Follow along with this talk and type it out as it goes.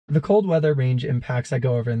The cold weather range impacts I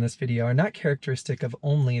go over in this video are not characteristic of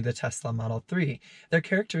only the Tesla Model 3. They're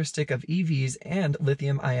characteristic of EVs and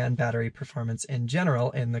lithium-ion battery performance in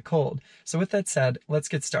general in the cold. So with that said, let's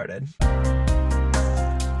get started.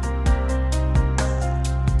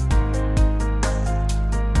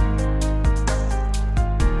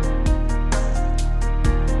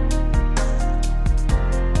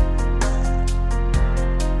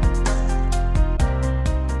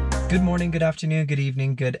 Good morning, good afternoon, good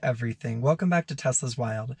evening, good everything. Welcome back to Tesla's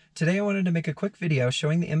Wild. Today I wanted to make a quick video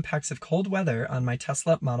showing the impacts of cold weather on my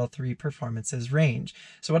Tesla Model 3 performances range.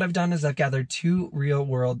 So what I've done is I've gathered two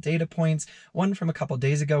real-world data points, one from a couple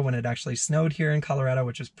days ago when it actually snowed here in Colorado,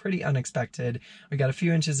 which was pretty unexpected. We got a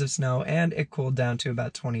few inches of snow and it cooled down to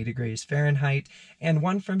about 20 degrees Fahrenheit, and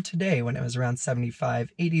one from today when it was around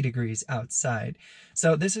 75, 80 degrees outside.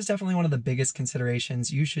 So this is definitely one of the biggest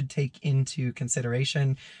considerations you should take into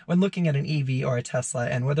consideration when looking at an EV or a Tesla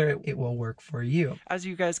and whether it will work for you. As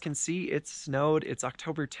you guys can see, it snowed. It's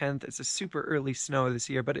October 10th. It's a super early snow this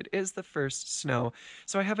year, but it is the first snow.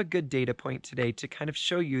 So I have a good data point today to kind of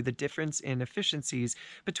show you the difference in efficiencies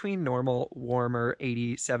between normal, warmer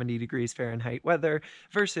 80, 70 degrees Fahrenheit weather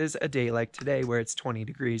versus a day like today where it's 20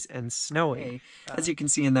 degrees and snowing. As you can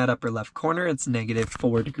see in that upper left corner, it's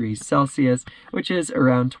 -4 degrees Celsius, which is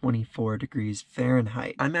around 24 degrees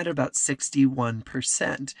Fahrenheit. I'm at about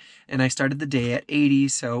 61%. And I started the day at 80,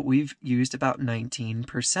 so we've used about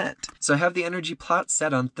 19%. So I have the energy plot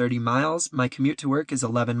set on 30 miles. My commute to work is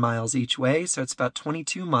 11 miles each way, so it's about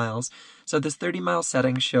 22 miles. So this 30-mile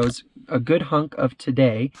setting shows a good hunk of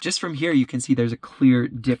today. Just from here, you can see there's a clear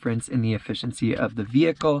difference in the efficiency of the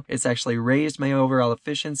vehicle. It's actually raised my overall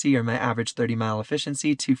efficiency, or my average 30-mile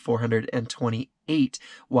efficiency, to 428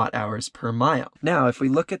 watt-hours per mile. Now, if we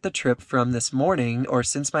look at the trip from this morning, or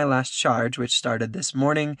since my last charge, which started this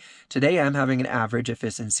morning, today I'm having an average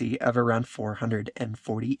efficiency of around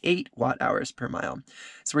 448 watt-hours per mile.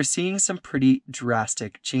 So we're seeing some pretty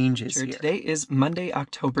drastic changes here. Today is Monday,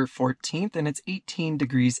 October 14th, and it's 18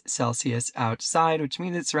 degrees Celsius outside, which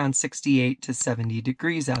means it's around 68 to 70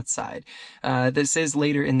 degrees outside. This is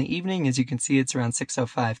later in the evening. As you can see, it's around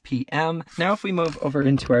 6:05 p.m. Now, if we move over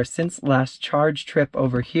into our since last charge trip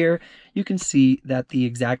over here, you can see that the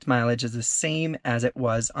exact mileage is the same as it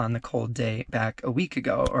was on the cold day back a week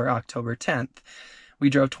ago, or October 10th. We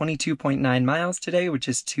drove 22.9 miles today, which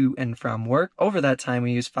is to and from work. Over that time,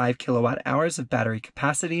 we used 5 kilowatt hours of battery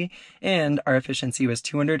capacity, and our efficiency was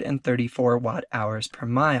 234 watt hours per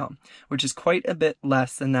mile, which is quite a bit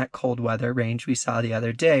less than that cold weather range we saw the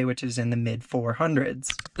other day, which is in the mid 400s.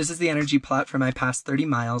 This is the energy plot for my past 30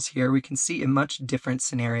 miles here. We can see a much different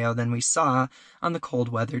scenario than we saw on the cold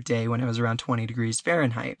weather day when it was around 20 degrees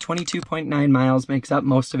Fahrenheit. 22.9 miles makes up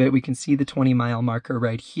most of it. We can see the 20-mile marker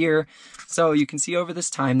right here. So you can see over this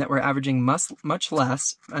time that we're averaging much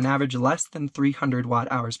less, an average less than 300 watt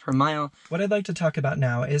hours per mile. What I'd like to talk about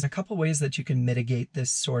now is a couple ways that you can mitigate this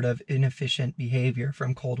sort of inefficient behavior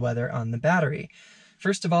from cold weather on the battery.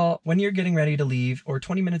 First of all, when you're getting ready to leave, or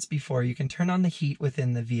 20 minutes before, you can turn on the heat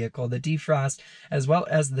within the vehicle, the defrost, as well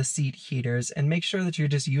as the seat heaters, and make sure that you're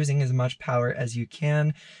just using as much power as you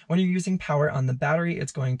can. When you're using power on the battery,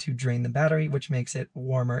 it's going to drain the battery, which makes it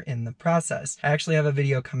warmer in the process. I actually have a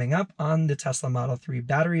video coming up on the Tesla Model 3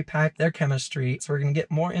 battery pack, their chemistry, so we're going to get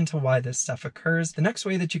more into why this stuff occurs. The next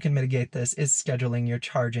way that you can mitigate this is scheduling your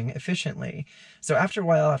charging efficiently. So after a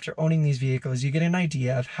while, after owning these vehicles, you get an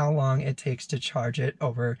idea of how long it takes to charge it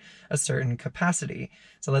over a certain capacity.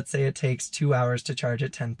 So let's say it takes 2 hours to charge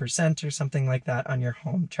at 10% or something like that on your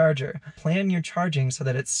home charger. Plan your charging so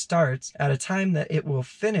that it starts at a time that it will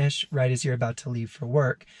finish right as you're about to leave for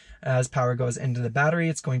work. As power goes into the battery,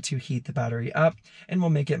 it's going to heat the battery up and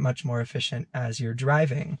will make it much more efficient as you're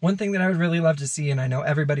driving. One thing that I would really love to see, and I know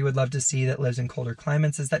everybody would love to see that lives in colder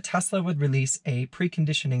climates, is that Tesla would release a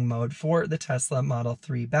preconditioning mode for the Tesla Model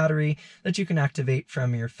 3 battery that you can activate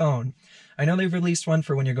from your phone. I know they've released one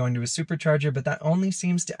for when you're going to a supercharger, but that only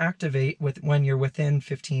seems to activate when you're within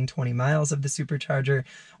 15-20 miles of the supercharger,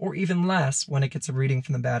 or even less when it gets a reading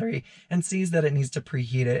from the battery and sees that it needs to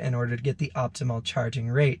preheat it in order to get the optimal charging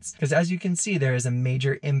rates. Because as you can see, there is a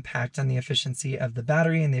major impact on the efficiency of the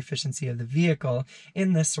battery and the efficiency of the vehicle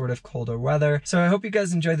in this sort of colder weather. So I hope you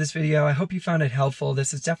guys enjoyed this video. I hope you found it helpful.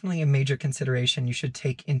 This is definitely a major consideration you should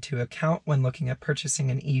take into account when looking at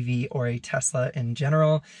purchasing an EV or a Tesla in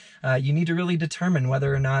general. You need to really determine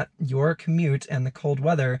whether or not your commute and the cold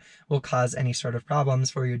weather will cause any sort of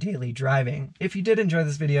problems for your daily driving. If you did enjoy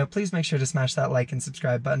this video, please make sure to smash that like and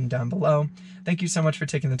subscribe button down below. Thank you so much for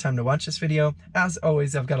taking the time to watch this video. As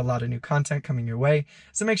always, I've got a lot of new content coming your way,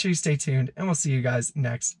 so make sure you stay tuned, and we'll see you guys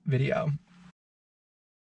next video.